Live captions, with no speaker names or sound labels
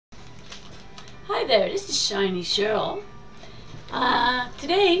Hi there, this is Shiny Cheryl.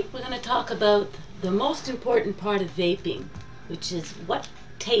 Today we're going to talk about the most important part of vaping, which is what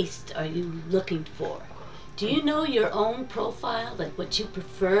taste are you looking for? Do you know your own profile, like what you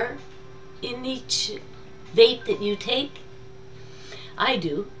prefer in each vape that you take? I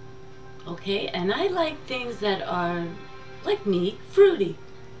do, okay, and I like things that are, like me, fruity,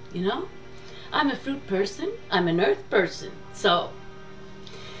 you know? I'm a fruit person, I'm an earth person, so.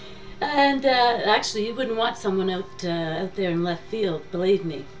 And actually, you wouldn't want someone out there in left field, believe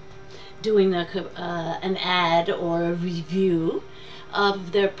me, doing an ad or a review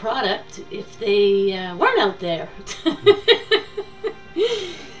of their product if they weren't out there.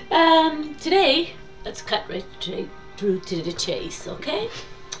 Today, let's cut right through to the chase, okay?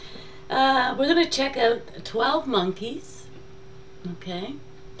 We're going to check out 12 Monkeys, okay?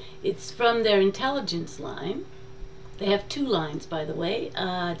 It's from their intelligence line. They have two lines, by the way,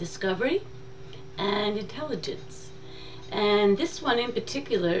 Discovery and Intelligence. And this one in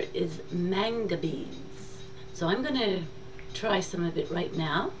particular is Mangabeys. So I'm going to try some of it right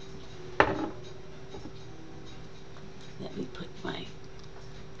now. Let me put my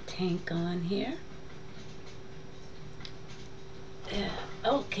tank on here.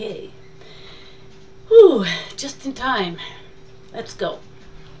 Okay. Whew, just in time. Let's go.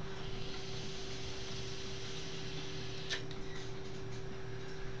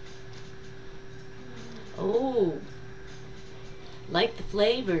 Oh, like the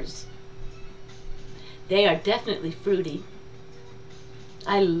flavors. They are definitely fruity.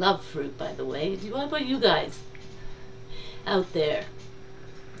 I love fruit, by the way. What about you guys out there?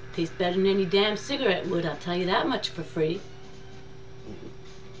 Tastes better than any damn cigarette would, I'll tell you that much for free.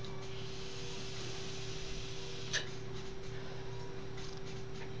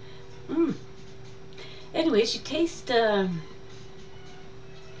 Anyways, you taste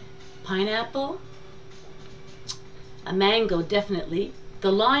pineapple, a mango, definitely.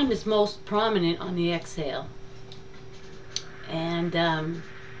 The lime is most prominent on the exhale. And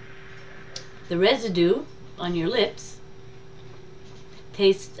the residue on your lips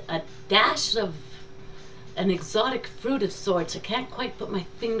tastes a dash of an exotic fruit of sorts. I can't quite put my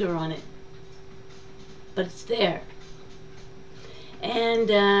finger on it, but it's there.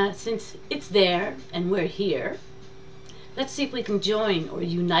 And since it's there and we're here, let's see if we can join or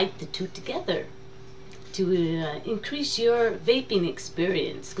unite the two together to increase your vaping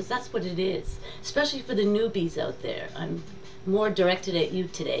experience, because that's what it is, especially for the newbies out there. I'm more directed at you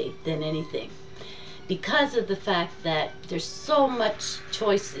today than anything, because of the fact that there's so much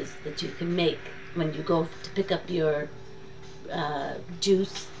choices that you can make when you go to pick up your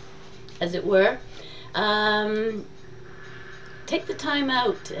juice, as it were. Take the time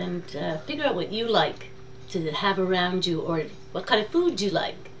out and figure out what you like to have around you, or what kind of food you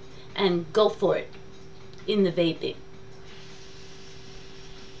like, and go for it in the vaping.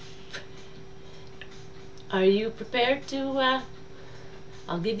 Are you prepared to,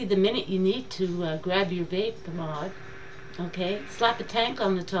 I'll give you the minute you need to grab your vape mod, okay? Slap a tank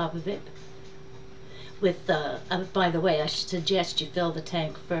on the top of it with, by the way, I should suggest you fill the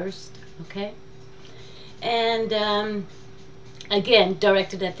tank first, okay? And again,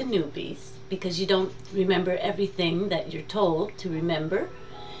 directed at the newbies, because you don't remember everything that you're told to remember,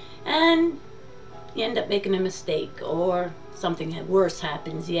 and you end up making a mistake, or something worse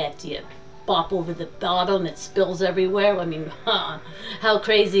happens yet. You bop over the bottle and it spills everywhere. I mean, how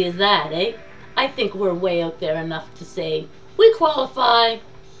crazy is that, eh? I think we're way out there enough to say, we qualify.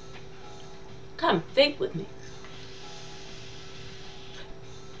 Come, vape with me.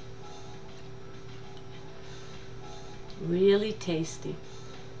 Really tasty.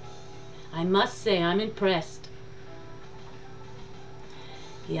 I must say, I'm impressed.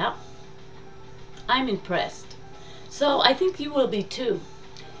 Yep. I'm impressed. So I think you will be too.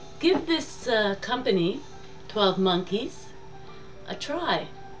 Give this company, 12 Monkeys, a try.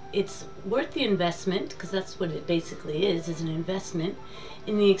 It's worth the investment, because that's what it basically is an investment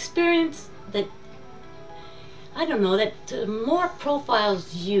in the experience that, I don't know, that more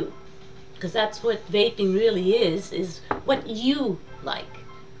profiles you. Because that's what vaping really is what you like,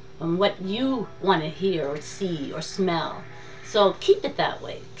 and what you want to hear or see or smell. So keep it that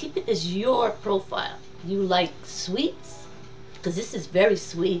way. Keep it as your profile. You like sweets, because this is very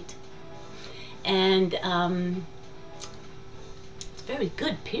sweet. And it's very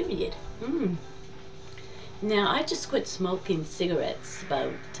good, period. Now, I just quit smoking cigarettes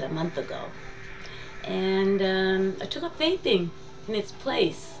about a month ago. And I took up vaping in its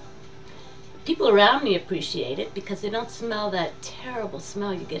place. People around me appreciate it because they don't smell that terrible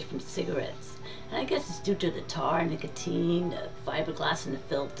smell you get from cigarettes. And I guess it's due to the tar, nicotine, fiberglass in the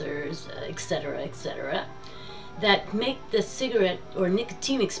filters, etc., etc., that make the cigarette or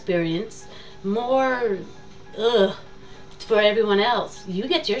nicotine experience more for everyone else. You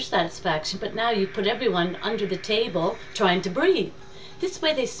get your satisfaction, but now you put everyone under the table trying to breathe. This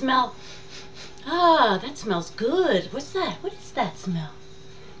way they smell, that smells good. What's that? What is that smell?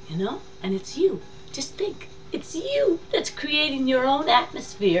 You know? And it's you. Just think. It's you that's creating your own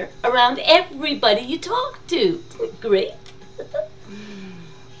atmosphere around everybody you talk to. Isn't it great?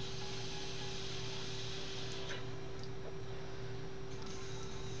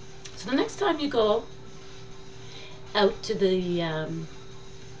 So the next time you go out to the,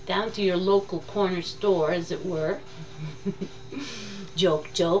 down to your local corner store, as it were,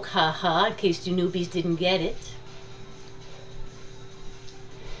 joke, joke, ha ha, in case you newbies didn't get it.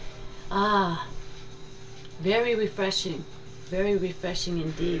 Very refreshing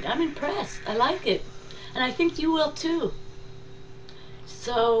indeed. I'm impressed. I like it, and I think you will too.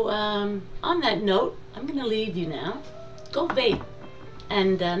 So on that note, I'm going to leave you now. Go vape,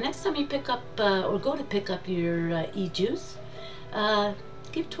 and next time you pick up or go to pick up your e-juice,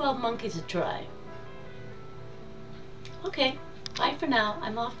 give 12 Monkeys a try. Okay, bye for now.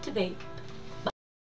 I'm off to vape.